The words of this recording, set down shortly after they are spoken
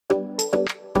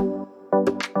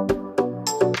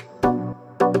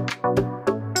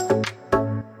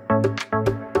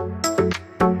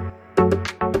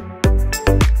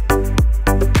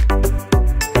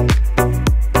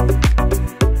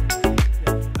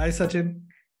Hi, Sachin.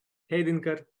 Hey,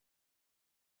 Dinkar.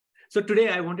 So today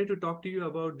I wanted to talk to you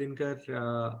about, Dinkar,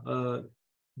 a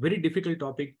very difficult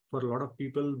topic for a lot of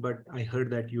people, but I heard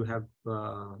that you have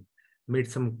made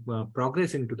some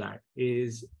progress into that.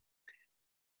 Is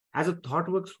as a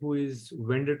ThoughtWorks, who is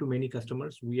vendor to many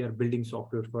customers, we are building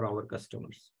software for our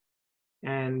customers.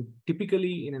 And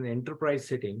typically in an enterprise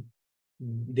setting,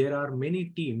 there are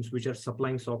many teams which are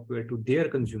supplying software to their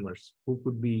consumers, who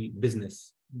could be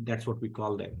business. That's what we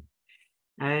call them.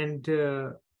 And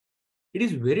it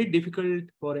is very difficult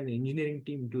for an engineering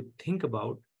team to think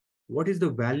about what is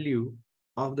the value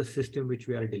of the system which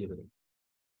we are delivering.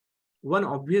 One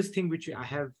obvious thing which I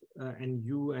have, and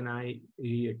you and I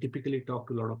typically talk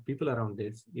to a lot of people around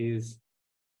this, is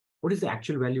what is the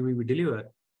actual value we will deliver?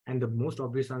 And the most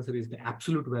obvious answer is the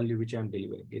absolute value which I'm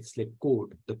delivering. It's like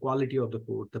code, the quality of the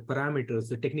code, the parameters,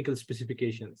 the technical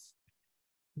specifications.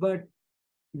 But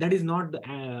that is not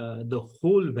the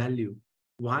whole value.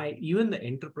 Why even the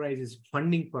enterprise is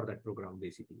funding for that program,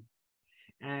 basically.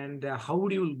 And how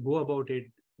would you go about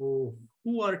it? Who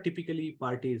are typically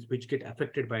parties which get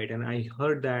affected by it? And I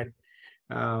heard that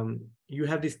you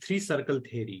have this three circle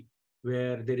theory,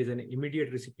 where there is an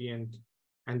immediate recipient,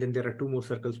 and then there are two more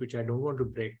circles which I don't want to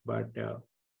break, but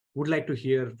would like to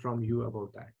hear from you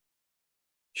about that.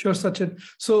 Sure, Sachin.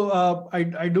 So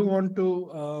I do want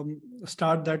to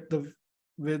start that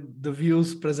with the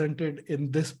views presented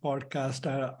in this podcast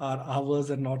are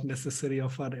ours and not necessary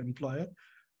of our employer.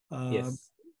 Yes.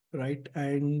 Right.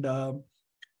 And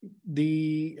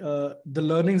the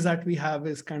learnings that we have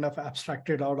is kind of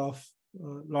abstracted out of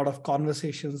a lot of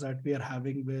conversations that we are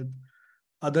having with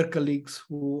other colleagues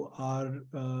who are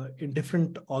in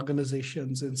different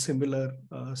organizations in similar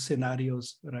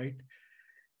scenarios, right?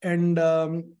 And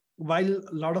while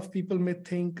a lot of people may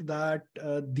think that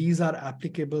these are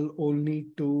applicable only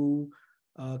to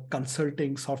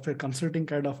software consulting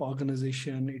kind of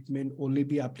organization, it may only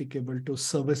be applicable to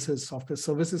software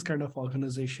services kind of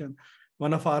organization.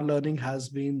 One of our learning has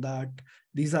been that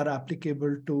these are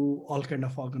applicable to all kind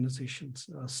of organizations,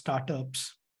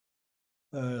 startups,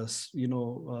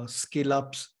 scale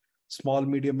ups, small,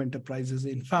 medium enterprises.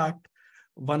 In fact,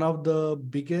 one of the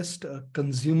biggest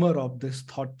consumer of this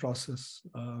thought process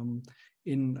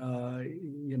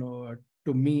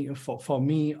for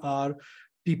me are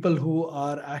people who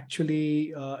are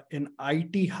actually an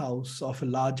IT house of a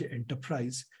large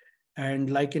enterprise. And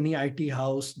like any IT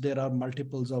house, there are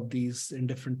multiples of these in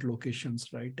different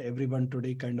locations, right? Everyone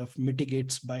today kind of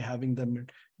mitigates by having them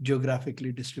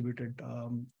geographically distributed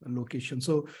locations.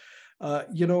 So,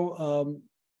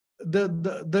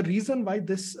 the reason why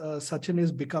this Sachin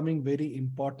is becoming very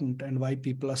important and why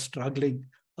people are struggling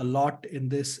a lot in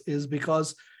this is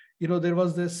because there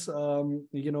was this there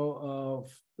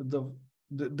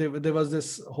was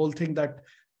this whole thing that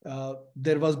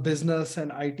there was business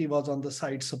and IT was on the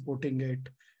side supporting it,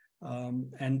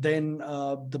 and then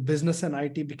the business and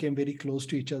IT became very close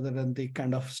to each other and they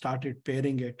kind of started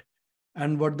pairing it.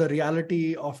 And what the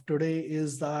reality of today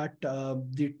is that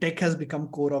the tech has become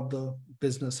core of the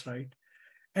business, right?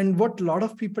 And what a lot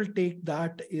of people take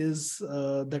that is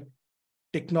that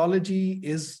technology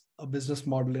is a business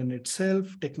model in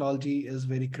itself. Technology is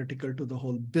very critical to the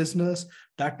whole business.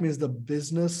 That means the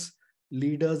business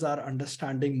leaders are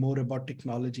understanding more about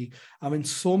technology. I mean,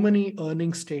 so many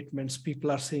earning statements,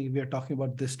 people are saying, we are talking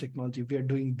about this technology, we are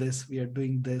doing this,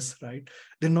 right?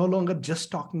 They're no longer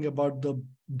just talking about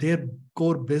their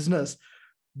core business,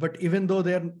 but even though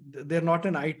they're not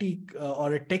an IT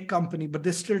or a tech company, but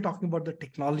they're still talking about the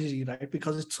technology, right?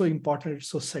 Because it's so important, it's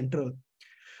so central.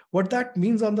 What that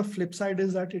means on the flip side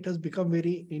is that it has become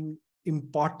very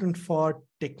important for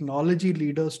technology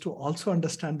leaders to also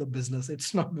understand the business.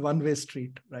 It's not one-way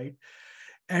street, right?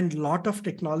 And a lot of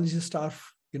technologists are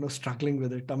struggling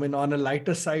with it. I mean, on a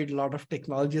lighter side, a lot of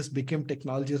technologists became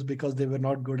technologists because they were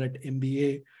not good at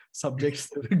MBA subjects,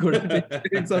 they were good at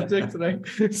engineering subjects, right?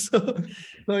 So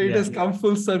it has come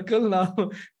full circle now.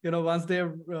 Once they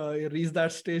have reached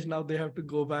that stage, now they have to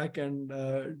go back and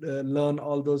learn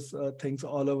all those things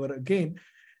all over again.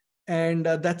 And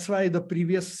that's why the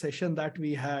previous session that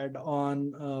we had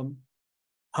on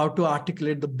how to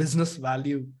articulate the business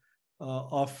value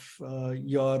of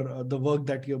the work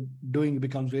that you're doing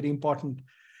becomes very important.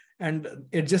 And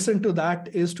adjacent to that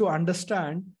is to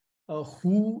understand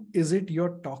who is it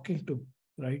you're talking to,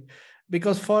 right?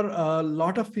 Because for a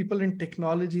lot of people in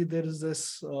technology, there is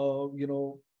this,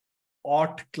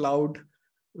 cloud,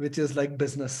 which is like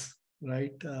business,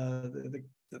 right?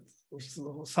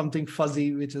 Something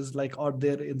fuzzy, which is like out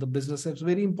there in the business. It's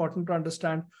very important to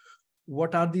understand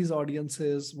what are these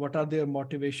audiences, what are their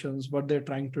motivations, what they're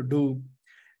trying to do.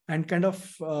 and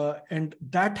and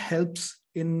that helps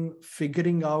in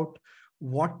figuring out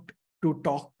what to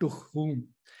talk to whom,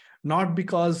 not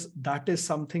because that is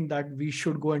something that we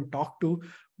should go and talk to,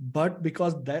 but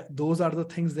because those are the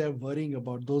things they're worrying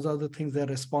about, those are the things they're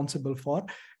responsible for.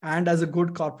 And as a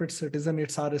good corporate citizen,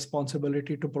 it's our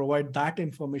responsibility to provide that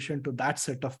information to that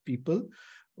set of people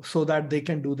so that they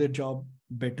can do their job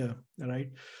better, right?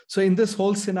 So in this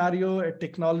whole scenario, a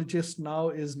technologist now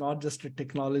is not just a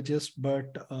technologist,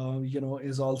 but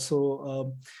is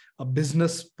also a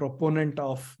business proponent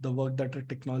of the work that a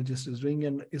technologist is doing,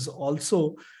 and is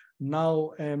also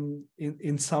now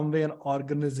in some way an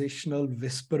organizational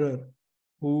whisperer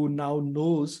who now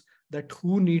knows that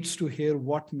who needs to hear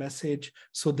what message,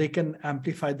 so they can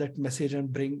amplify that message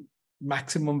and bring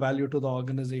maximum value to the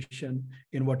organization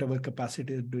in whatever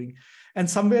capacity they're doing. And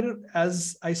somewhere,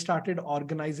 as I started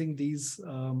organizing these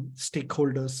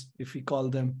stakeholders, if we call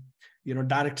them,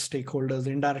 direct stakeholders,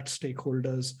 indirect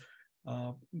stakeholders,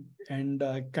 and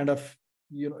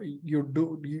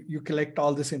you collect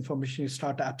all this information, you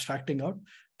start abstracting out.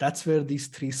 That's where these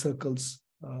three circles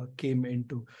came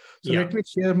into. So let me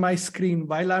share my screen.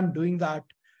 While I'm doing that,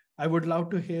 I would love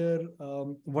to hear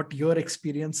what your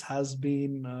experience has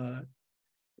been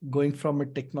going from a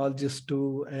technologist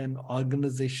to an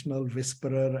organizational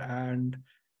whisperer and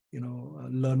a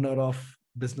learner of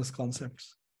business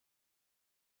concepts.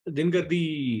 Dinkar,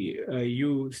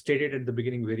 you stated at the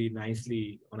beginning very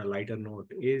nicely on a lighter note,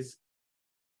 is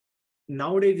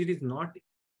nowadays it is not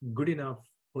good enough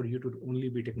for you to only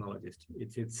be technologist.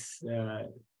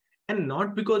 And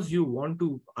not because you want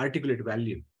to articulate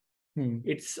value.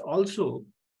 It's also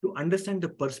to understand the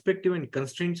perspective and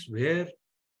constraints where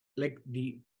like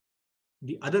the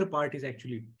other part is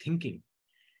actually thinking.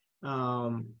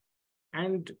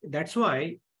 And that's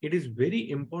why it is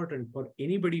very important for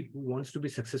anybody who wants to be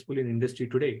successful in industry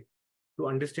today to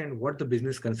understand what the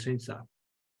business constraints are.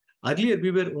 Earlier,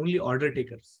 we were only order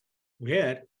takers,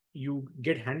 where you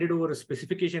get handed over a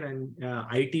specification and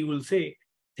IT will say,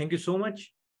 thank you so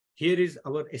much. Here is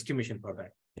our estimation for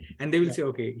that. And they will say,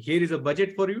 okay, here is a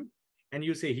budget for you. And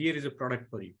you say, here is a product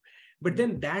for you. But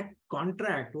then that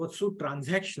contract was so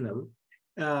transactional.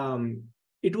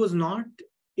 It was not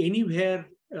anywhere.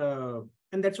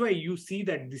 And that's why you see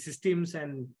that the systems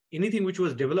and anything which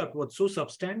was developed was so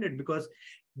substandard, because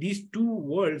these two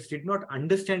worlds did not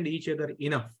understand each other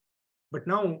enough. But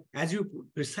now, as you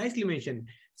precisely mentioned,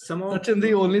 Sachin,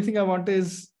 the only thing I want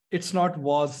is, it's not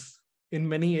was. In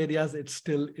many areas, it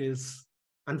still is.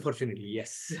 Unfortunately,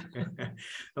 yes.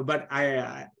 But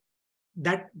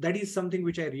that is something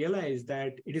which I realized,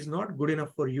 that it is not good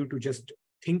enough for you to just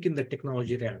think in the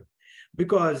technology realm,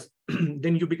 because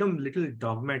then you become a little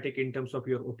dogmatic in terms of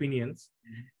your opinions.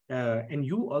 And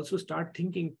you also start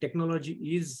thinking technology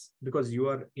is, because you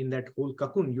are in that whole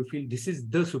cocoon, you feel this is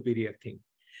the superior thing.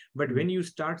 But when you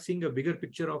start seeing a bigger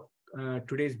picture of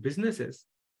today's businesses,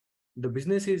 the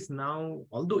business is now,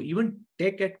 although even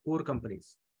tech at core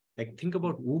companies, like think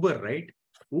about Uber, right?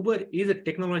 Uber is a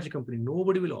technology company.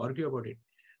 Nobody will argue about it.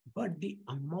 But the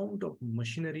amount of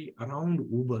machinery around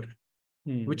Uber,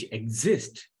 which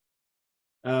exists,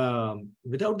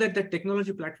 without that, the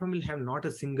technology platform will have not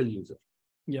a single user.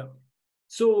 Yeah.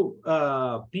 So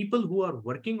people who are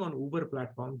working on Uber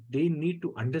platform, they need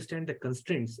to understand the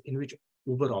constraints in which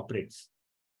Uber operates.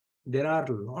 There are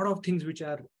a lot of things which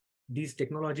are these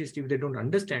technologists, if they don't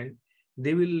understand,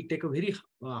 they will take a very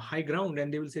high ground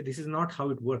and they will say, this is not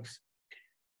how it works.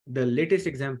 The latest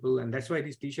example, and that's why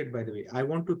this t-shirt, by the way, I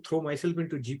want to throw myself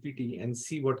into GPT and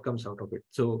see what comes out of it.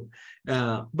 So,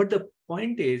 but the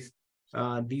point is,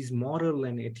 these moral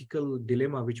and ethical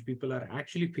dilemma which people are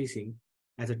actually facing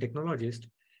as a technologist,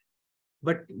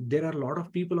 but there are a lot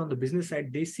of people on the business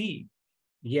side, they see,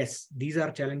 yes, these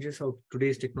are challenges of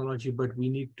today's technology, but we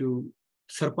need to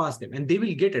surpass them, and they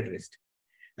will get addressed.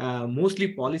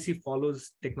 Mostly policy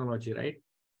follows technology, right?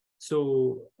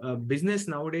 So business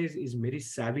nowadays is very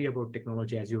savvy about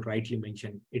technology, as you rightly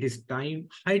mentioned. It is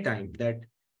high time that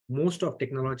most of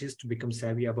technologists become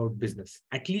savvy about business,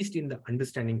 at least in the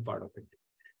understanding part of it.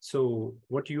 So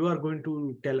what you are going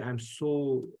to tell, I'm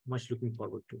so much looking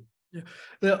forward to.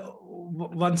 Yeah.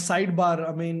 One sidebar,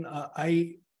 I mean,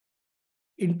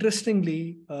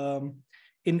 interestingly,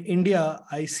 in India,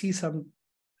 I see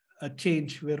a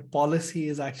change where policy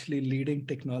is actually leading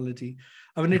technology.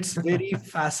 I mean, it's very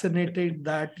fascinating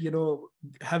that,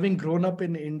 having grown up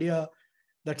in India,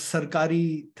 that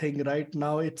sarkari thing right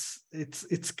now, it's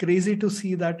crazy to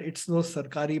see that it's those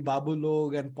sarkari babu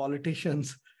log and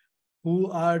politicians who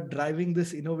are driving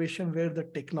this innovation, where the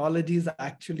technology is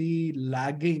actually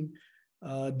lagging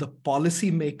the policy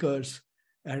makers.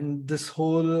 and this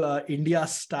whole India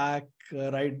stack,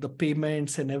 right? The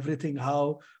payments and everything,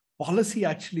 how policy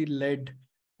actually led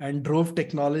and drove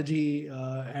technology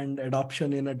and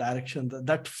adoption in a direction.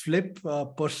 That flip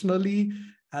personally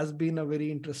has been a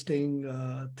very interesting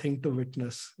thing to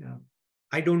witness. Yeah.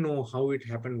 I don't know how it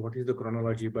happened, what is the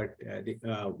chronology, but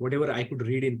whatever I could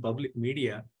read in public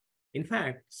media, in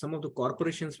fact, some of the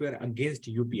corporations were against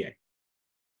UPI.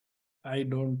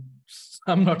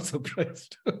 I'm not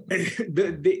surprised.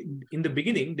 In the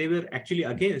beginning, they were actually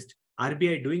against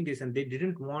RBI doing this, and they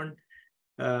didn't want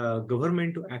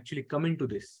government to actually come into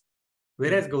this.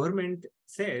 Whereas government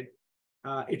said,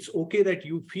 it's okay that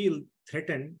you feel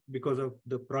threatened because of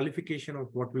the proliferation of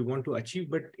what we want to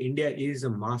achieve, but India is a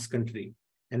mass country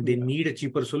and they need a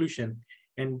cheaper solution.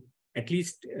 And at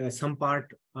least some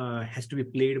part has to be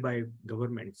played by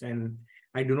governments. And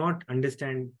I do not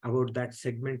understand about that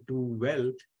segment too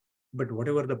well, but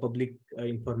whatever the public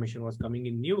information was coming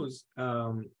in news.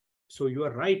 So you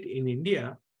are right, in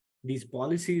India, these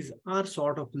policies are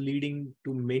sort of leading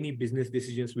to many business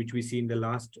decisions, which we see in the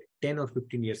last 10 or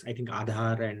 15 years. I think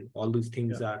Aadhaar and all those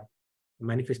things are a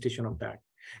manifestation of that.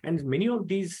 And many of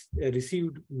these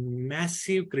received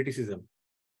massive criticism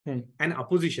and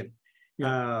opposition.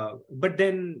 But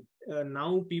then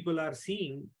now people are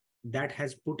seeing that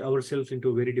has put ourselves into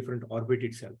a very different orbit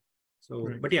itself. So,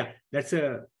 but yeah, that's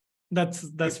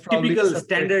probably typical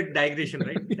standard digression,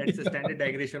 right? That's the standard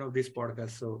digression of this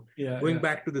podcast. So going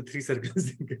back to the 3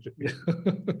 circles.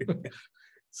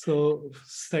 So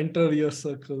center your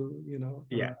circle,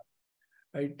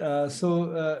 right.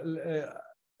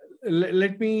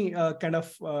 Let me kind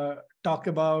of talk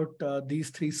about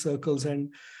these 3 circles,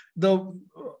 and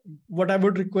what I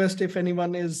would request, if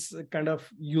anyone is kind of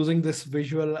using this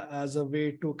visual as a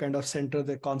way to kind of center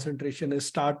their concentration, is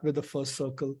start with the first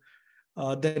circle.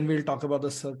 Then we'll talk about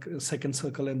the second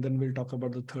circle, and then we'll talk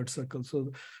about the third circle.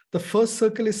 So the first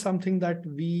circle is something that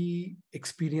we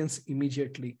experience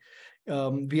immediately.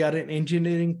 We are an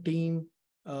engineering team.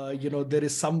 There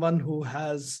is someone who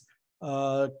has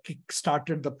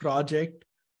kick-started the project.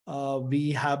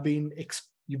 We have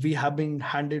been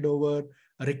handed over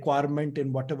a requirement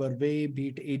in whatever way, be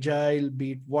it agile,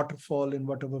 be it waterfall, in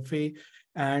whatever way,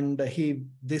 and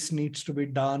this needs to be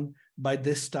done by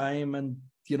this time, and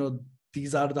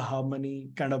these are the how many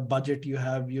kind of budget you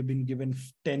have. You've been given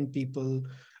 10 people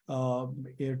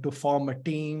to form a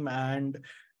team and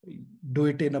do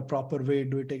it in a proper way,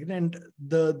 do it again. And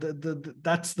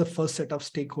that's the first set of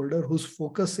stakeholder whose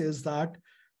focus is that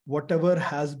whatever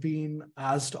has been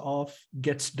asked of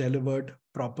gets delivered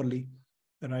properly,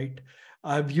 right?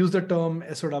 I've used the term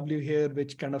SOW here,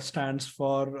 which kind of stands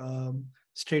for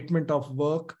statement of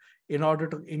work, in order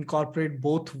to incorporate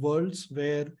both worlds,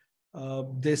 where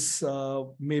this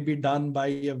may be done by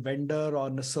a vendor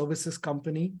or a services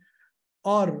company,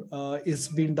 or is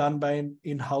being done by an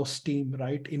in-house team,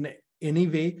 right? In any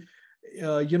way,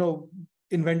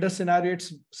 in vendor scenario,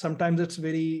 sometimes it's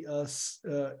very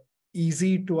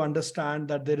easy to understand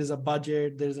that there is a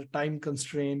budget, there is a time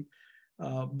constraint,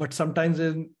 but sometimes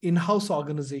in-house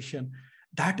organization,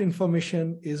 that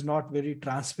information is not very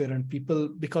transparent. People,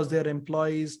 because they're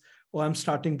employees, I'm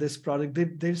starting this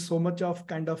project, there's so much of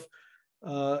kind of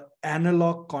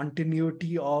analog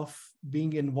continuity of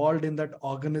being involved in that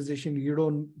organization. You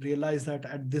don't realize that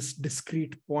at this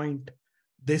discrete point,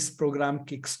 this program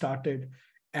kick-started,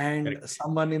 and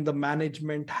someone in the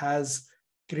management has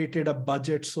created a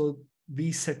budget. So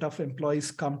we set of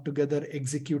employees come together,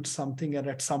 execute something, and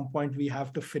at some point we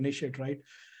have to finish it, right?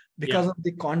 Because of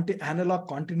the analog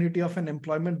continuity of an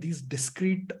employment, these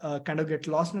discrete kind of get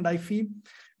lost. And I feel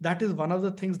that is one of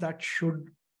the things that should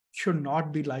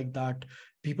not be like that.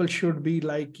 People should be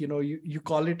like, you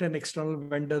call it an external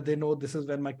vendor. They know this is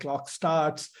when my clock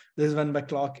starts, this is when my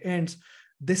clock ends.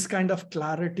 This kind of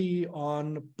clarity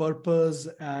on purpose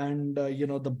and,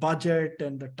 the budget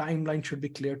and the timeline should be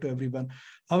clear to everyone.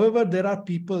 However, there are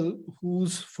people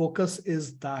whose focus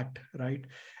is that, right?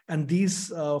 And these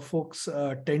folks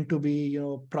tend to be,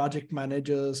 project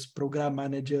managers, program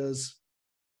managers,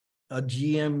 a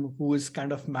GM who is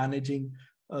kind of managing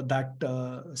that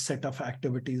set of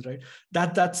activities, right?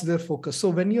 That's their focus. So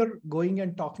when you're going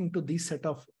and talking to these set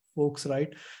of folks,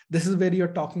 right, this is where you're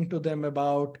talking to them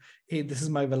about, hey, this is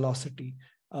my velocity.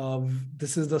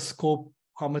 This is the scope,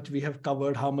 how much we have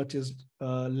covered, how much is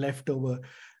left over.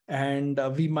 And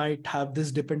we might have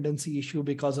this dependency issue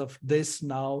because of this.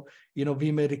 Now,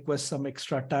 we may request some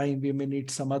extra time. We may need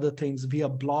some other things. We are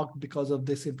blocked because of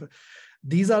this.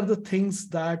 These are the things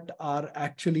that are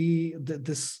actually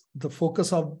the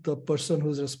focus of the person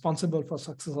who's responsible for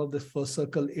success of this first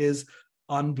circle is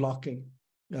unblocking,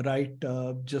 right?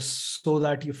 Just so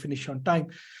that you finish on time.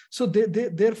 So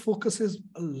their focus is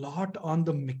a lot on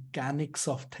the mechanics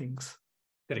of things.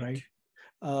 Correct. Right?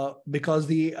 Because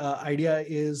the idea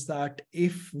is that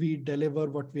if we deliver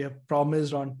what we have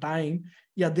promised on time,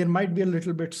 yeah, there might be a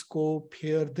little bit scope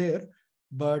here, there,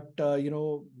 but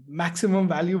maximum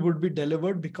value would be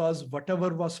delivered because whatever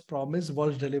was promised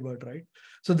was delivered, right?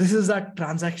 So this is that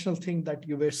transactional thing that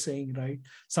you were saying, right?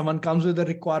 Someone comes with a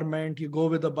requirement, you go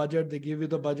with the budget, they give you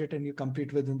the budget, and you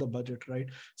compete within the budget, right?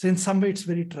 So in some way, it's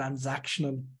very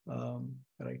transactional,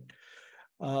 right?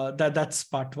 That's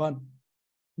part one.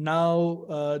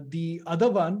 Now, the other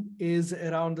one is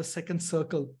around the second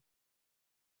circle.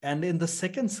 And in the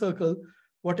second circle,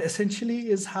 what essentially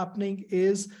is happening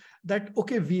is that,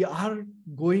 okay, we are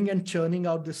going and churning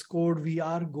out this code. We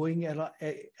are going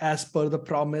as per the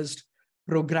promised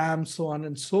program, so on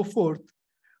and so forth.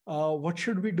 What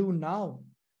should we do now?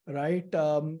 Right?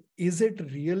 Is it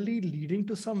really leading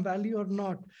to some value or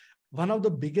not? One of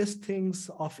the biggest things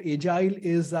of Agile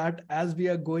is that as we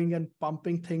are going and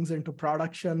pumping things into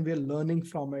production, we're learning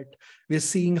from it. We're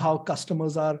seeing how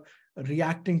customers are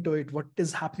reacting to it, what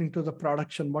is happening to the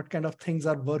production, what kind of things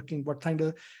are working,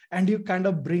 and you kind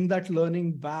of bring that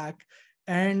learning back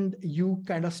and you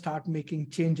kind of start making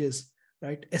changes,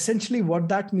 right? Essentially, what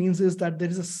that means is that there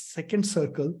is a second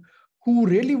circle who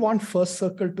really want first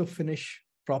circle to finish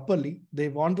properly. They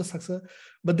want the success,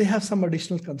 but they have some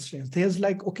additional constraints. There's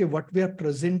like, okay, what we are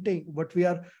presenting, what we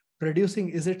are producing,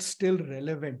 is it still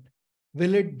relevant?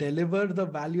 Will it deliver the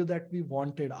value that we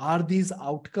wanted? Are these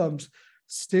outcomes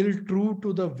still true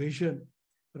to the vision?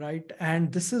 Right?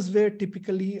 And this is where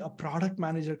typically a product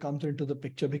manager comes into the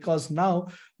picture, because now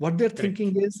what they're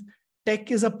thinking is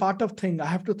tech is a part of thing. I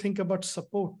have to think about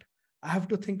support. I have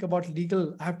to think about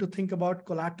legal. I have to think about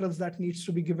collaterals that needs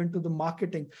to be given to the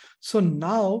marketing. So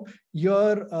now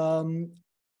your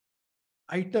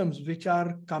items which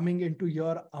are coming into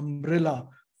your umbrella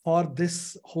for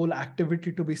this whole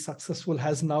activity to be successful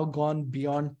has now gone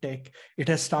beyond tech. It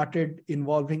has started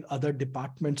involving other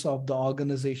departments of the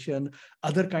organization,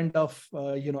 other kind of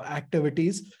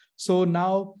activities. So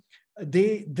now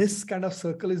this kind of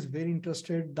circle is very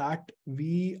interested that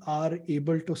we are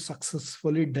able to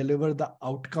successfully deliver the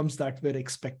outcomes that were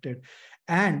expected.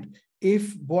 And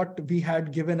if what we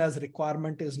had given as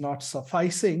requirement is not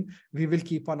sufficing, we will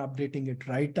keep on updating it,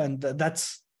 right? And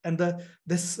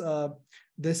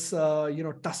this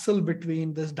tussle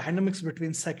between this dynamics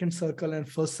between second circle and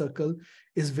first circle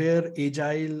is where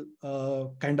Agile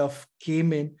kind of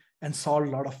came in and solved a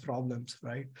lot of problems,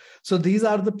 right? So these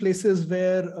are the places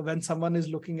where when someone is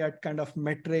looking at kind of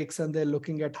metrics and they're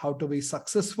looking at how to be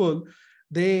successful,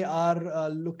 they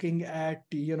are looking at,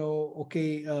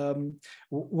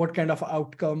 what kind of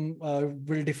outcome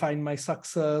will define my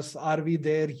success? Are we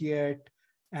there yet?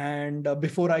 And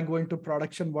before I go into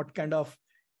production, what kind of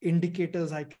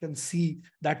indicators I can see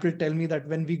that will tell me that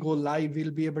when we go live, we'll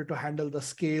be able to handle the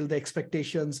scale, the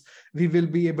expectations. We will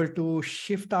be able to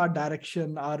shift our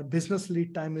direction. Our business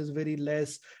lead time is very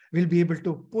less. We'll be able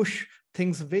to push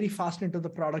things very fast into the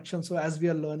production. So as we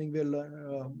are learning,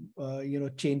 we're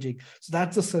changing. So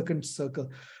that's the second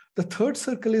circle. The third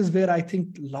circle is where I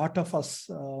think a lot of us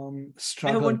struggle.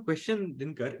 I have one question,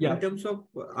 Dinkar. Yeah. In terms of,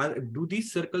 do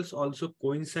these circles also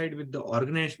coincide with the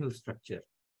organizational structure?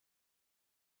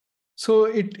 So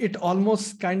it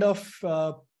almost kind of,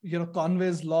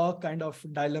 Conway's law kind of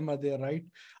dilemma there, right?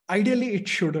 Ideally, it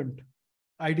shouldn't.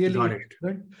 Ideally, it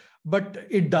shouldn't, but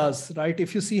it does, right?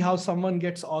 If you see how someone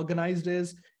gets organized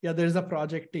is, there's a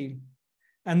project team.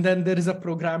 And then there is a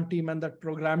program team, and that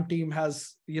program team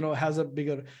has a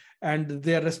bigger, and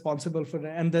they're responsible for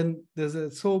it. And then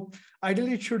so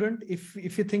ideally it shouldn't.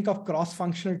 If you think of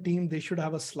cross-functional team, they should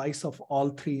have a slice of all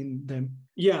three in them.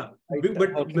 Yeah, right?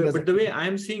 but the way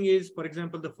I'm seeing is, for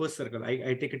example, the first circle,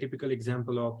 I take a typical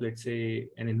example of, let's say,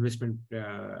 an investment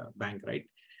bank, right?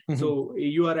 Mm-hmm. So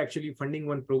you are actually funding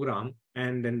one program,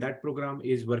 and then that program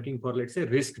is working for, let's say,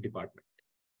 risk department.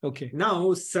 Okay.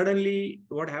 Now, suddenly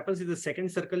what happens is the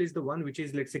second circle is the one which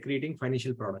is, let's say, creating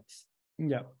financial products.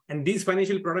 Yeah. And these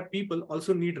financial product people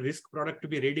also need risk product to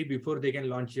be ready before they can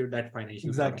launch that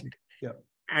financial product. Yeah.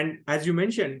 And as you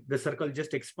mentioned, the circle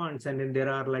just expands, and then there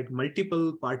are like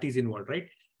multiple parties involved, right?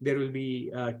 There will be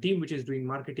a team which is doing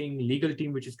marketing, legal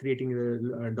team which is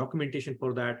creating documentation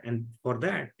for that. And for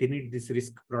that, they need this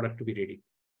risk product to be ready.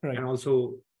 Right. And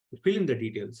also fill in the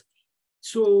details.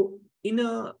 So in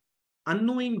a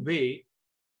unknowing way,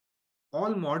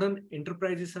 all modern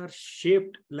enterprises are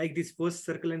shaped like this first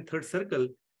circle and third circle.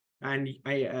 And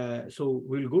so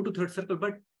we'll go to third circle,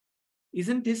 but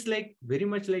isn't this like very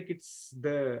much like it's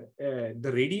the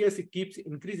radius, it keeps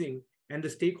increasing, and the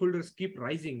stakeholders keep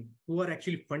rising who are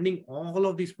actually funding all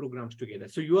of these programs together.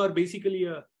 So you are basically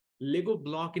a Lego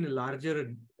block in a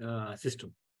larger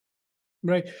system.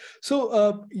 Right.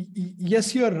 So,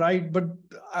 yes, you are right, but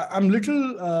I'm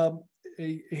little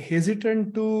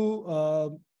hesitant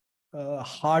to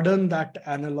harden that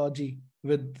analogy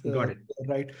with Got it.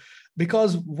 right,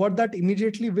 because what that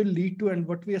immediately will lead to, and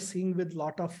what we are seeing with a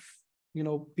lot of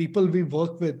people we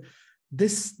work with,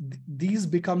 these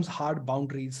becomes hard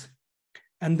boundaries,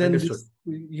 and then Understood.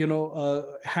 this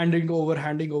handing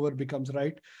over becomes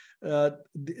right.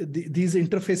 These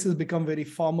interfaces become very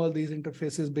formal. These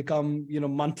interfaces become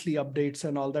monthly updates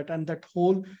and all that, and that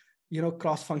whole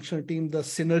cross-functional team, the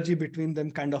synergy between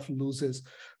them kind of loses.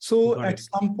 So Got at it.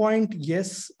 some point,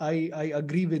 yes, I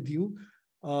agree with you,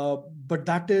 but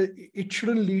that it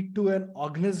shouldn't lead to an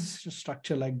organization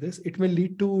structure like this. It may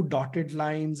lead to dotted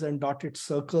lines and dotted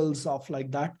circles of like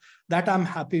that I'm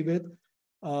happy with,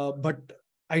 but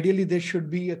ideally there should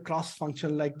be a cross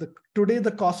function. Like today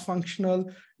the cross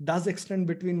functional does extend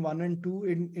between 1 and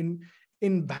 2.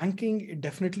 In banking it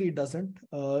definitely doesn't.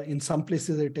 In some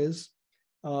places it is,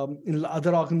 in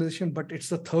other organizations, but it's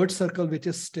the third circle which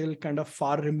is still kind of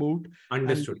far removed.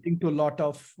 Understood. And leading to a lot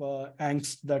of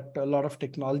angst that a lot of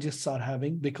technologists are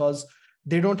having, because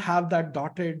they don't have that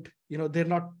dotted, they're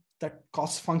not, that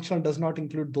cost function does not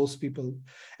include those people.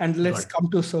 And let's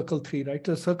come to circle 3, right?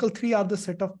 So circle 3 are the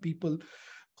set of people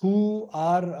who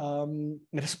are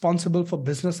responsible for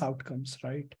business outcomes,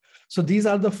 right? So these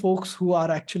are the folks who are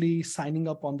actually signing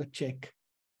up on the check.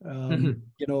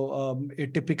 A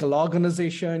typical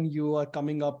organization, you are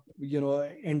coming up,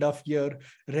 end of year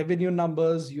revenue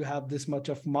numbers, you have this much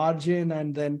of margin,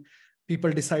 and then people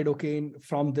decide, okay,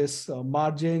 from this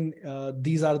margin,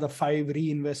 these are the 5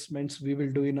 reinvestments we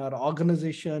will do in our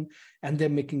organization, and they're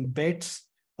making bets.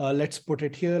 Let's put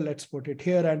it here, let's put it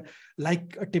here. And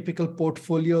like a typical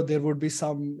portfolio, there would be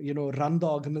some, run the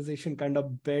organization kind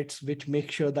of bets, which make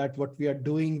sure that what we are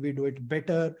doing, we do it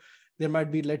better. There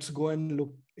might be, let's go and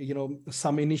look,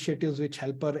 some initiatives which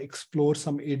help her explore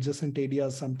some adjacent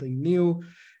areas, something new,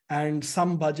 and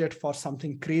some budget for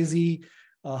something crazy.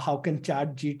 How can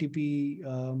chat GTP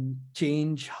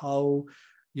change how,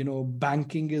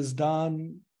 banking is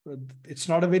done? It's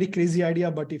not a very crazy idea,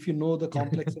 but if you know the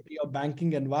complexity of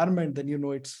banking environment, then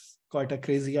it's quite a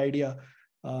crazy idea.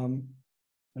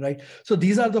 Right. So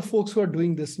these are the folks who are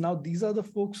doing this. Now, these are the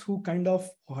folks who kind of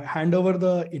hand over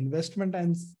the investment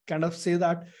and kind of say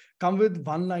that, come with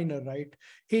one-liner, right?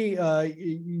 Hey,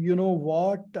 you know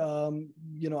what?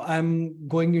 I'm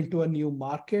going into a new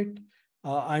market.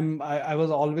 I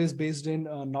was always based in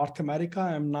North America.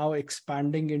 I'm now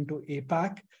expanding into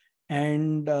APAC.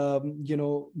 And,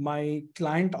 my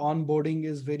client onboarding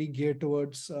is very geared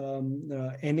towards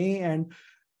NA. And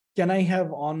can I have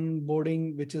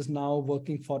onboarding, which is now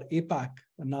working for APAC?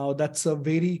 Now, that's a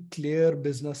very clear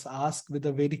business ask with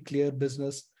a very clear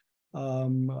business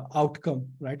outcome,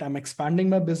 right? I'm expanding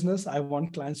my business. I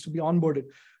want clients to be onboarded.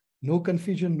 No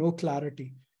confusion, no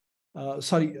clarity.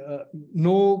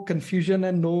 No confusion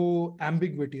and no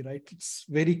ambiguity, right? It's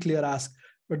very clear ask.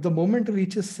 But the moment it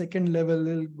reaches second level,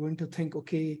 they're going to think,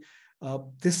 okay,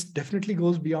 this definitely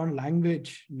goes beyond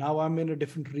language. Now I'm in a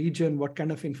different region. What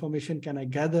kind of information can I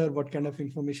gather? What kind of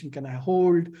information can I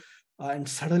hold? And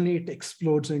suddenly it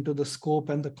explodes into the scope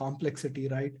and the complexity,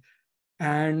 right?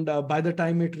 And by the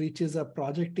time it reaches a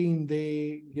project team,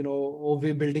 they,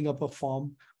 we're building up a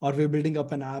form, or we're building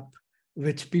up an app,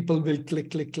 which people will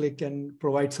click and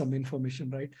provide some information,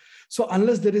 right? So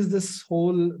unless there is this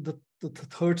whole, the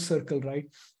third circle, right?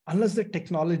 Unless the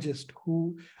technologist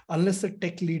unless the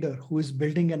tech leader who is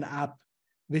building an app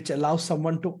which allows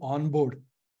someone to onboard,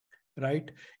 right?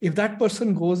 If that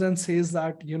person goes and says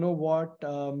that,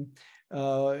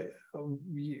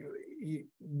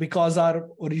 because our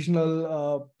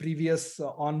original previous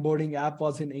onboarding app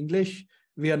was in English,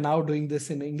 we are now doing this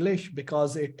in English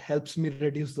because it helps me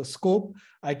reduce the scope.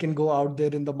 I can go out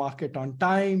there in the market on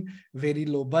time, very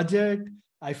low budget.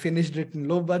 I finished it in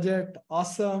low budget.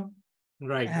 Awesome.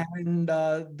 Right. And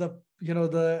the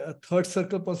third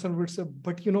circle person would say,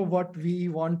 but you know what? We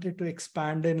wanted to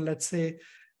expand in, let's say,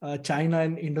 China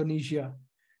and Indonesia.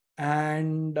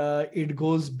 And it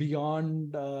goes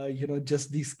beyond,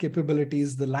 just these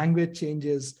capabilities. The language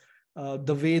changes.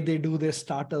 The way they do their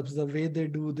startups, the way they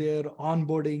do their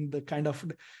onboarding, the kind of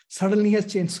suddenly has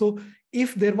changed. So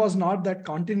if there was not that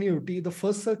continuity, the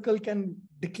first circle can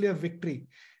declare victory.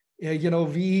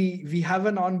 We have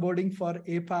an onboarding for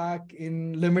APAC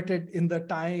limited in the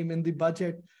time, in the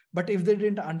budget. But if they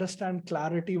didn't understand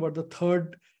clarity what the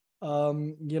third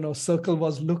circle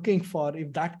was looking for,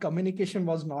 if that communication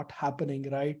was not happening,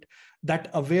 right? That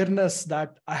awareness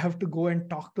that I have to go and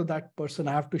talk to that person,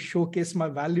 I have to showcase my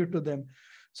value to them.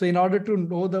 So in order to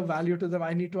know the value to them,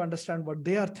 I need to understand what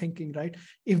they are thinking, right?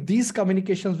 If these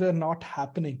communications were not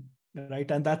happening,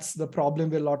 right? And that's the problem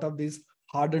where a lot of these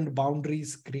hardened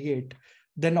boundaries create,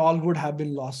 then all would have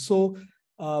been lost. So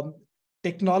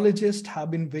technologists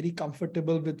have been very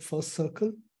comfortable with first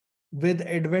circle. With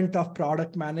advent of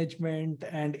product management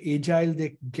and agile,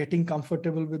 they're getting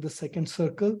comfortable with the second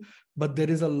circle, but there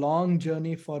is a long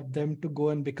journey for them to go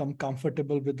and become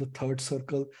comfortable with the third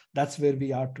circle. That's where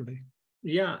we are today.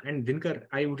 Yeah, and Dinkar,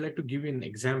 I would like to give you an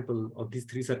example of these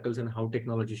three circles and how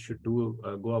technology should go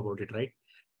about it, right?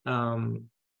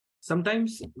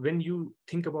 Sometimes when you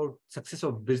think about success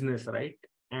of business, right,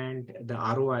 and the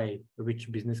ROI which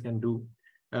business can do,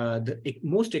 the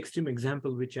most extreme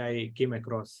example which I came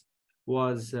across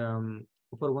was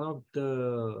for one of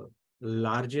the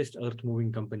largest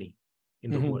earth-moving company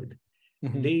in the world.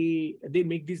 They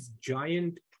make these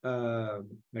giant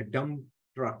dump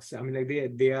trucks. I mean,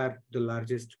 like they are the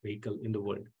largest vehicle in the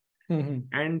world.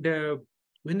 And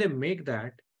when they make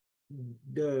that,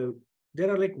 there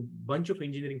are like a bunch of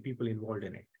engineering people involved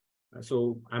in it.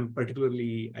 So I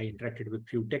interacted with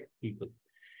few tech people,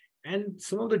 and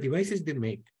some of the devices they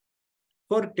make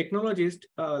for technologists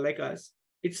like us,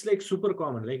 it's like super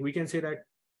common. Like we can say that,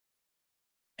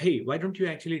 hey, why don't you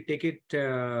actually take it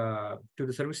to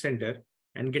the service center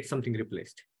and get something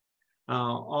replaced?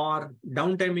 Or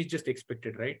downtime is just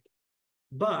expected, right?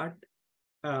 But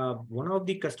one of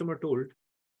the customer told,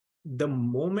 the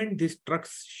moment this truck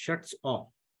shuts off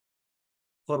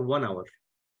for 1 hour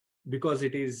because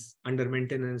it is under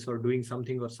maintenance or doing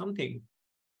something,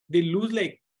 they lose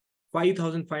like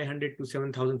 $5,500 to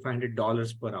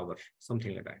 $7,500 per hour,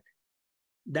 something like that.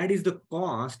 That is the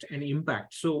cost and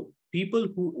impact. So people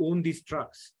who own these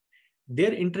trucks,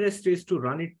 their interest is to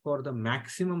run it for the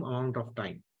maximum amount of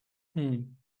time.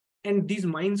 And these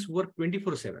mines work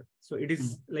 24/7. So it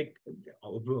is like,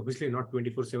 obviously not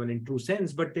 24/7 in true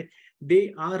sense, but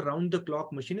they are round the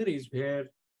clock machineries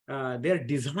where they are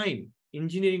designed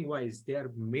engineering wise. They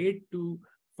are made to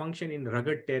function in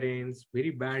rugged terrains,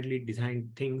 very badly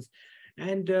designed things.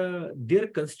 And their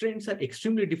constraints are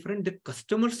extremely different. The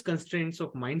customer's constraints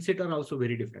of mindset are also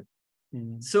very different.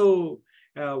 So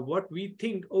what we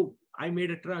think, oh, I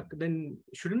made a truck, then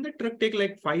shouldn't the truck take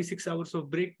like 5-6 hours of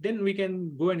break? Then we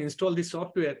can go and install this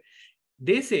software.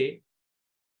 They say,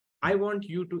 I want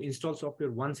you to install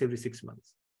software once every 6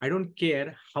 months. I don't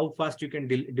care how fast you can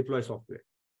deploy software.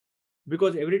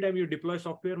 Because every time you deploy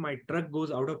software, my truck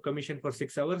goes out of commission for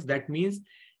 6 hours. That means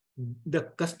the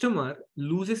customer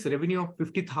loses revenue of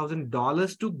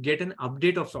 $50,000 to get an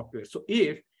update of software. So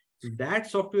if that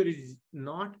software is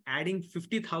not adding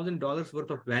 $50,000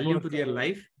 worth of value to their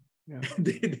life,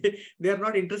 they are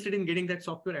not interested in getting that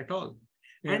software at all.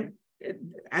 And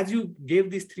as you gave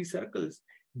these three circles,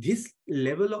 this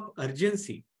level of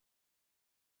urgency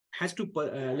has to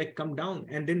come down.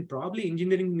 And then probably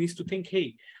engineering needs to think,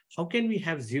 hey, how can we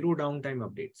have zero downtime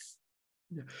updates?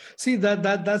 See,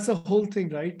 that's the whole thing,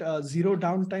 right? Zero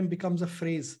downtime becomes a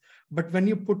phrase, but when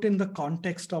you put in the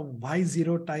context of why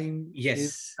zero time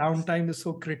downtime is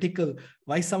so critical,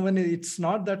 why it's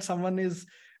not that someone is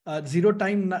zero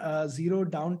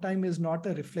downtime is not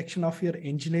a reflection of your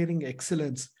engineering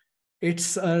excellence.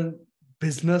 It's a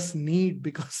business need,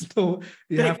 because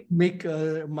you have to make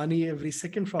money every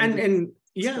second from and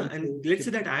let's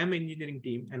say that I am an engineering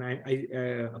team and I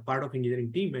a part of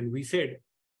engineering team, and we said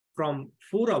from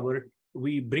 4 hours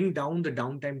we bring down the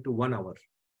downtime to 1 hour.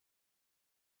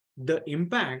 The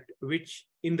impact which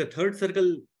in the third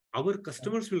circle our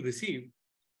customers will receive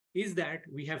is that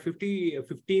we have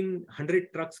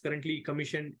 1,500 trucks currently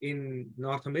commissioned in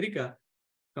North America.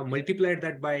 Multiplied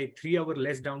that by 3 hour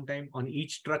less downtime on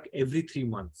each truck every 3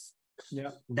 months.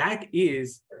 That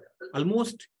is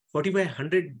almost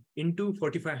 4,500 into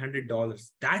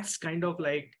 $4,500. That's kind of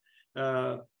like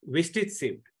wastage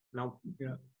saved. Now,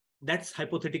 that's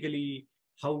hypothetically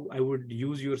how I would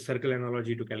use your circle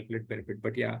analogy to calculate benefit.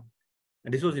 But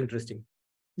this was interesting.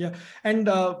 Yeah, and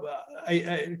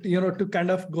I to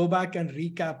kind of go back and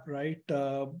recap, right?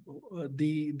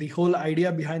 The whole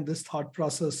idea behind this thought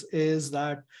process is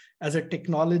that as a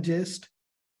technologist,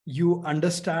 you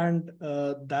understand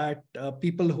that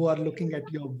people who are looking at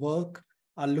your work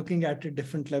are looking at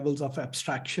different levels of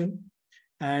abstraction,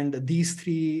 and these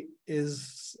three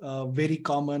is very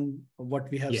common what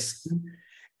we have seen.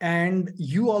 And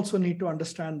you also need to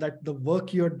understand that the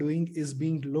work you're doing is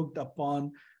being looked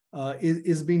upon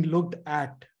is being looked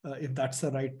at, if that's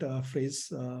the right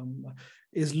phrase,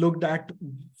 is looked at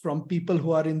from people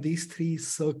who are in these three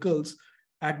circles.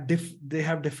 They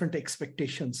have different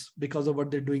expectations because of what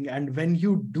they're doing. And when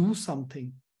you do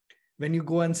something, when you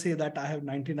go and say that I have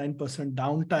 99%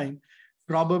 downtime,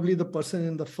 probably the person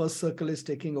in the first circle is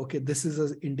taking, okay, this is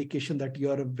an indication that you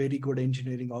are a very good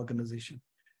engineering organization.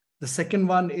 The second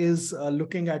one is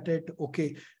looking at it,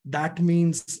 okay, that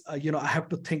means, I have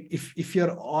to think, if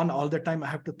you're on all the time, I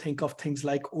have to think of things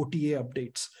like OTA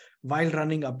updates while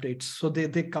running updates. So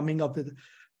they're coming up with,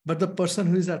 but the person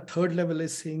who is at third level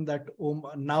is saying that,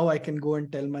 oh, now I can go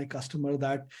and tell my customer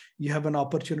that you have an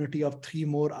opportunity of 3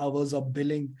 more hours of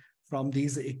billing from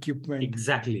these equipment.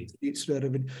 Exactly. Leads to a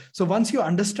revenue. So once you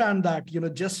understand that,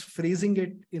 just phrasing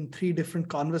it in 3 different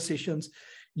conversations,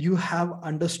 you have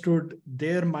understood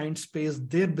their mind space,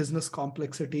 their business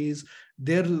complexities,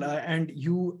 and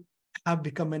you have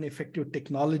become an effective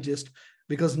technologist,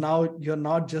 because now you're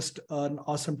not just an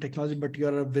awesome technology, but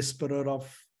you're a whisperer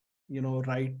of,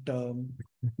 right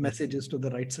messages to the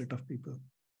right set of people.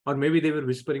 Or maybe they were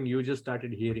whispering, you just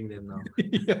started hearing them now.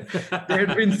 Yeah, they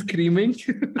had been screaming.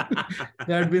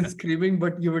 They had been screaming,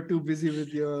 but you were too busy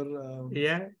with your...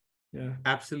 Yeah,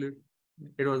 absolutely.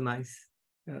 It was nice.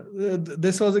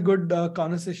 This was a good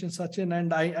conversation, Sachin.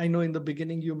 And I know in the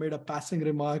beginning you made a passing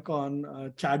remark on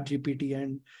ChatGPT,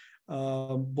 and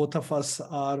both of us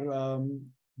are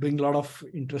doing a lot of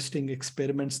interesting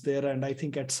experiments there. And I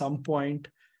think at some point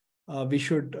we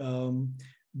should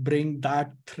bring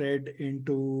that thread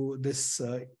into this,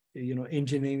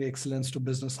 engineering excellence to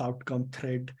business outcome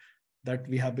thread that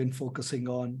we have been focusing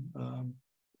on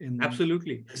in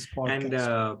absolutely this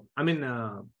podcast.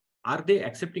 And are they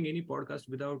accepting any podcast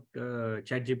without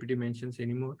ChatGPT mentions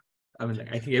anymore?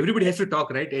 I think everybody has to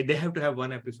talk, right? They have to have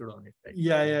one episode on it, right?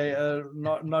 Yeah.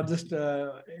 Not just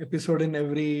episode in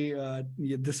every.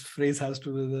 This phrase has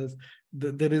to be this.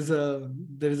 There is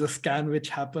a scan which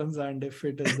happens, and if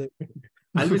it is,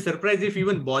 I'll be surprised if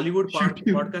even Bollywood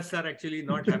podcasts are actually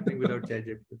not happening without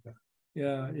ChatGPT.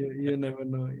 Yeah, you never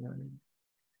know.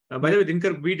 Yeah. By the way,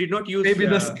 Dinkar, we did not use... Maybe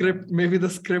the script,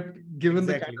 given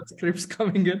exactly. the kind of scripts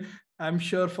coming in, I'm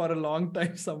sure for a long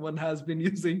time, someone has been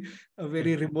using a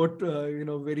very remote,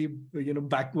 very,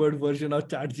 backward version of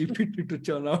ChatGPT to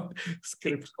churn out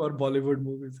scripts for Bollywood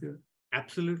movies. Yeah.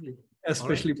 Absolutely.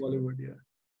 Especially Bollywood. Yeah.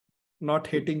 Not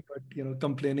hating, but,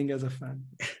 complaining as a fan.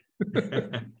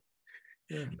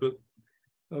 Yeah. Cool.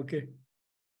 Okay.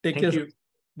 Take care. You.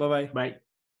 Bye-bye. Bye.